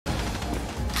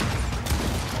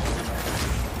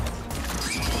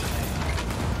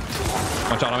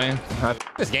Watch out on me.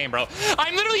 This game, bro.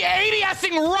 I'm literally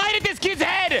ADSing right at this kid's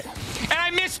head, and I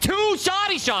missed 2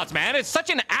 shoddy shots, man. It's such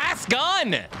an ass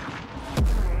gun.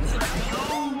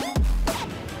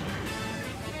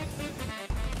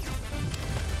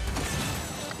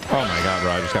 Oh my god,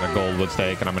 bro. I just got a gold wood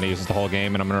stake, and I'm going to use this the whole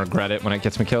game, and I'm going to regret it when it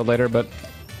gets me killed later, but...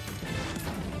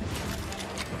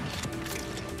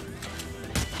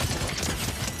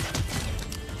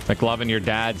 McLovin, your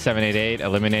dad, 788,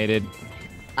 eliminated.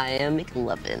 I am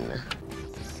McLovin.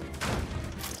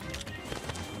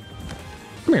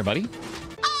 Come here, buddy.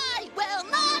 I will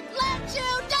not let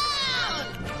you down!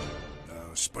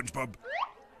 SpongeBob,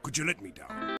 could you let me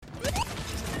down?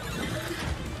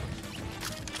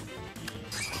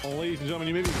 Well, ladies and gentlemen,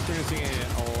 you may be experiencing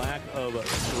a lack of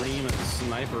stream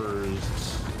snipers.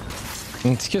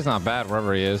 This kid's not bad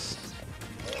wherever he is.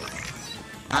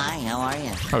 Hi, how are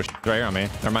you? Oh, right here on me.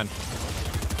 Never mind.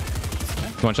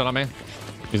 One shot on me?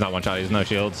 He's not one shot. He's no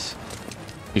shields.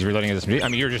 He's reloading his... I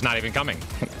mean, you're just not even coming.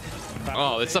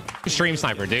 Oh, it's a stream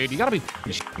sniper, dude. You gotta be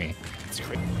shitting me.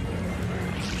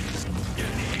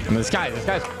 I mean, this guy's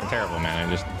terrible, man.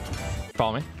 Just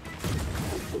follow me.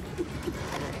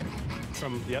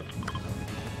 From, yep.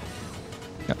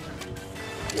 Yep.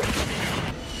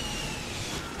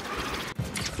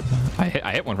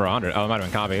 I hit one for 100. Oh, it might have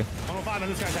been copy. 105 on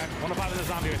this guy's attack. 105 on the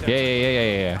zombie right there.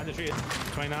 Yeah. Behind the tree.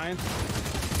 29.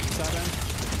 7.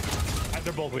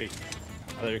 They're both weak.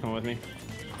 Oh, there, you're coming with me.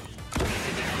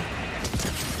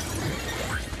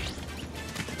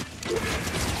 They're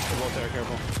both there,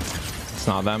 careful. It's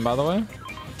not them, by the way.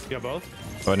 You got both?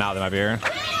 But now they might be here.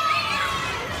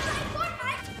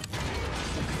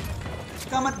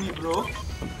 Come at me, bro.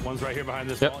 One's right here behind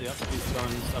this Yep. wall. Yep. He's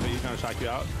throwing. I mean, he's trying to shock you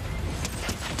out.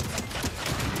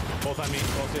 Both on me.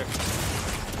 Both here.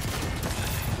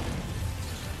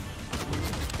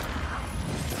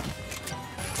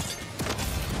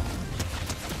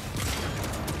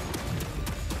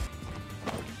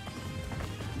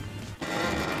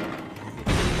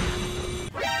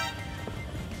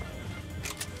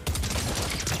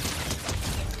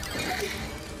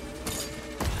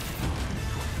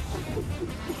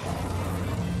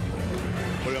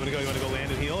 Where do you want to go? You want to go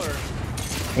land and heal, or?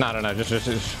 No.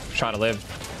 Just try to live.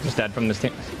 Just dead from this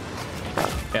team.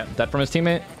 Yeah, dead from his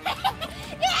teammate.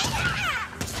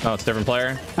 Oh, it's a different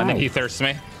player. I think he thirsts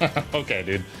me. Okay,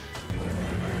 dude.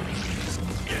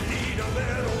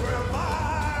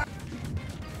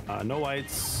 No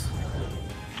whites.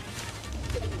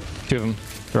 2 of them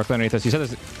directly underneath us. You said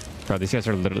this. Bro, these guys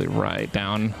are literally right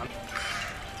down.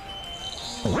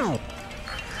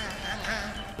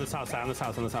 This house, on this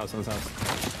house.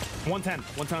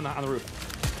 110 on the roof.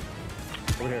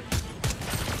 Over here.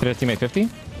 Did his teammate 50?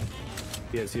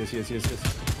 Yes.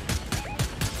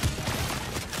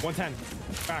 110.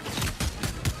 Back.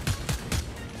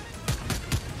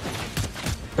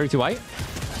 32 white.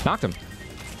 Knocked him.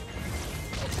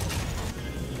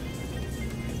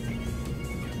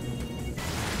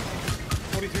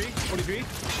 43.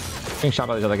 Being shot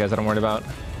by these other guys that I'm worried about.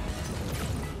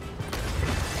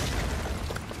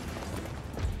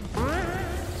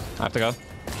 I have to go.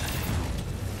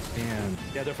 Damn.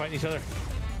 Yeah, they're fighting each other.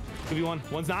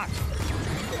 2v1. One's knocked.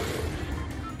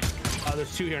 Oh,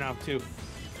 there's 2 here now. 2. Of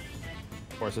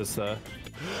course, it's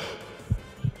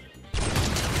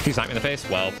He sniped me in the face.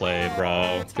 Well played,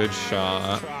 bro. Good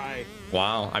shot. try.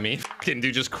 Wow. I mean, fucking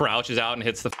dude just crouches out and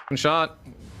hits the fucking shot.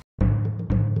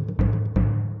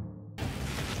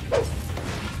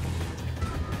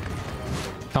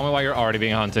 Tell me why you're already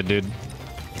being hunted, dude.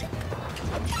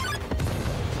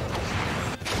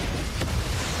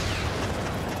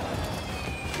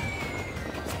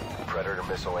 Predator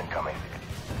missile incoming.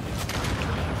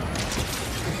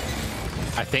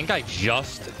 I think I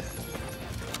just...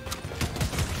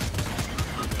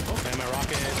 Okay, my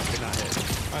rocket did not hit.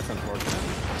 That's unfortunate.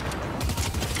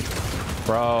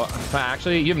 Bro,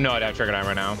 actually, you have no idea how triggered I am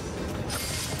right now.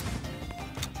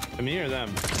 Me or them?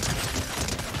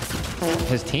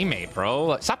 His teammate,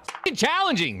 bro. Stop fucking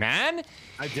challenging, man.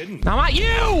 I didn't. I'm not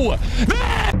you!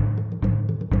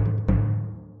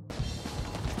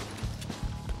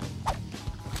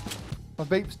 My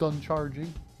vape's done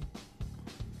charging.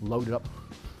 Load it up.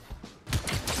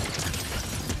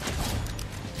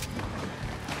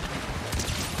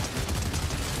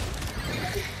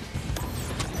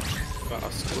 Oh,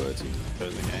 squirty.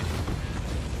 There's the game.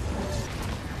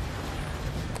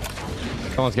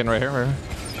 Someone's getting right here. Right here.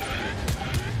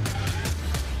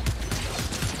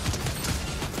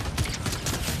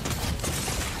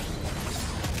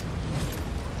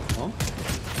 Oh?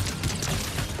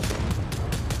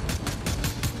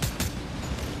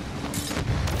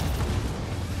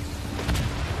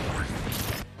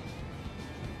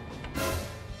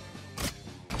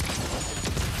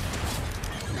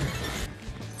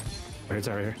 It's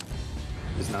right here.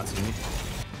 Does not see me.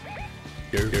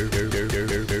 I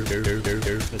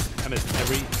missed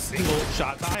every single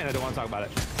shot, Ty, and I don't want to talk about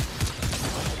it.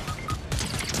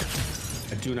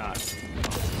 I do not.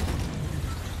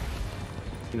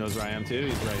 He knows where I am too.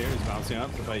 He's right here. He's bouncing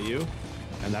up to fight you.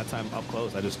 And that time up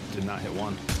close, I just did not hit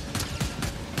one.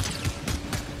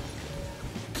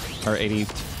 Or 80.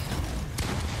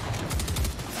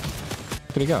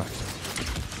 Where'd he go?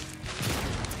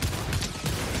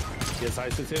 He has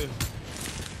heights too.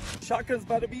 Shotgun's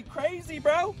about to be crazy,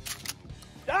 bro.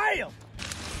 Damn.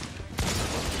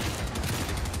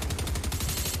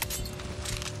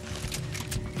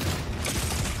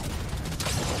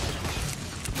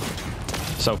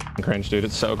 So cringe, dude.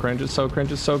 It's so cringe. It's so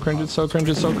cringe. It's so cringe. It's so cringe.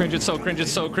 It's so cringe. It's so cringe.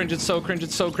 It's so cringe. It's so cringe.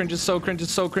 It's so cringe. It's so cringe.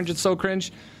 It's so cringe. It's so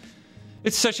cringe.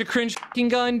 It's such a cringe fucking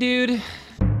gun, dude.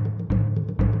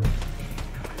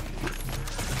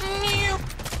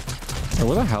 Hey,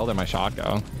 where the hell did my shot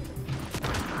go?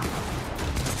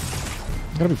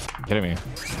 You gotta be kidding me.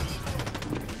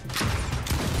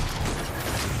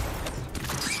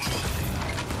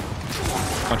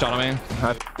 One shot on me.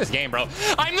 This game, bro.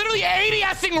 I'm literally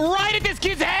ADSing right at this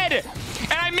kid's head,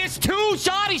 and I missed 2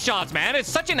 shoddy shots, man. It's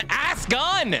such an ass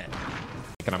gun. And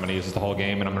I'm gonna use this the whole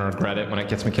game, and I'm gonna regret it when it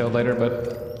gets me killed later.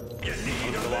 But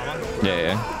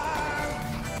yeah.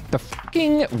 The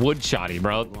fucking wood shoddy,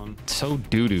 bro. So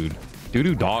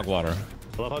doo-doo dog water.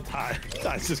 I love how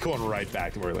Ty's just going right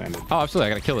back to where he landed. Oh, absolutely.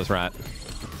 I gotta kill this rat.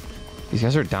 These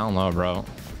guys are down low, bro.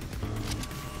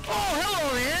 Oh,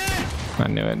 hello there. I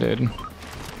knew it, dude.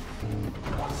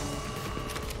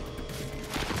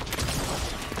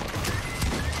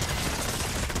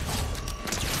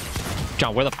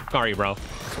 John, where the fuck are you, bro?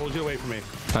 Hold you away from me.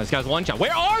 This guy's one shot.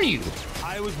 Where are you?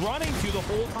 I was running to the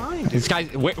whole time. This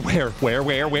guy's where?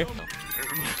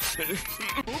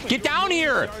 Get down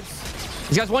here!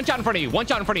 This guy's one shot in front of you. One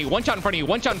shot in front of you. One shot in front of you.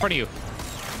 One shot in front of you.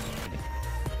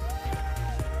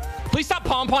 Please stop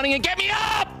pom-pomming and get me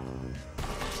up!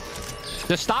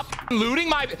 Just stop looting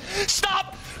my...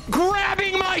 Stop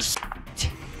grabbing my shit!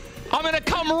 I'm gonna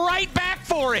come right back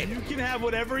for it! You can have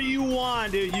whatever you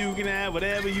want, dude. You can have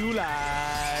whatever you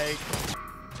like.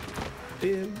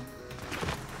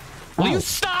 Will you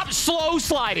stop slow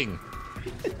sliding?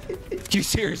 You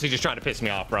seriously just trying to piss me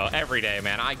off, bro. Every day,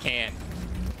 man. I can't.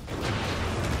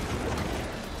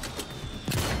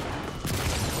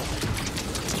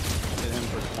 Hit him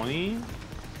for 20.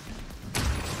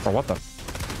 Bro, what the?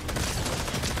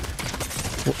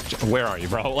 Where are you,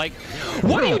 bro? Like,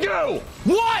 what do you do?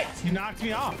 What? He knocked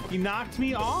me off. He knocked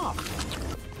me off.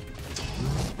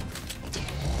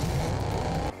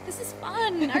 This is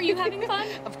fun. Are you having fun?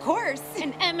 Of course.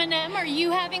 And Eminem, are you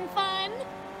having fun?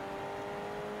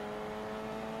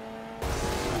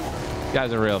 You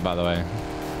guys are real, by the way.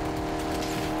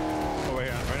 Over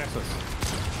here, right next to us.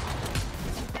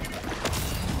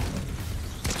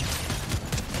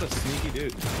 What a sneaky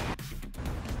dude.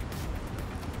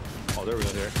 Oh, they're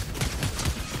real here.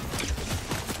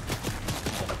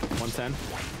 110.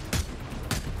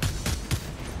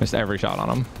 Missed every shot on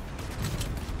him.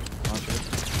 Launcher.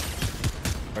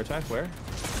 Right attack, where?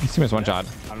 He missed one shot.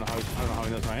 I don't know how he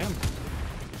knows where I am.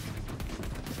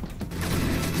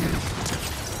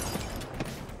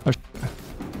 Oh,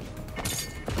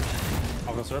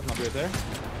 I'll go surf, I'll be right there.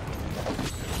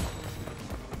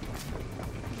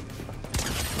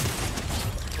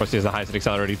 What's the highest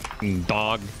accelerated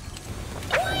dog?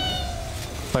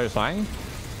 Player's flying?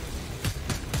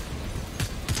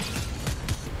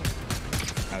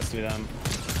 Has to be them.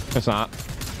 It's not.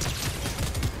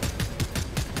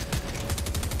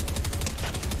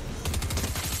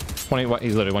 What?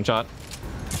 He's literally one shot.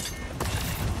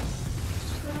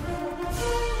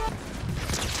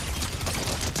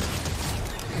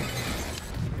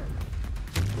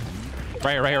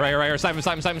 Right here.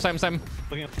 Simon.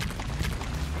 Looking at...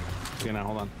 Okay, now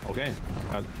hold on. Okay.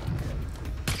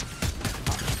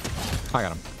 I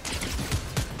got him.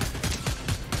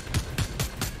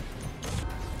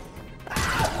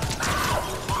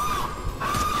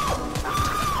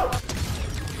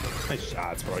 Nice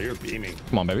shots, bro. You're beaming.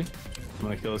 Come on, baby. I'm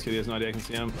gonna kill this kid. He has no idea I can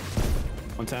see him.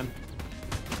 110.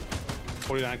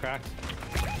 49 cracked.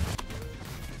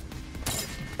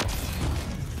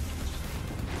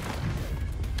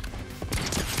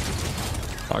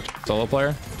 Fuck, solo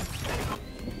player.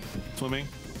 Swimming.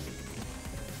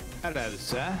 That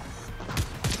is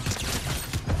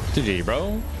GG,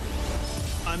 bro.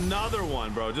 another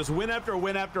one, bro. Just win after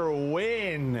win after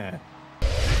win.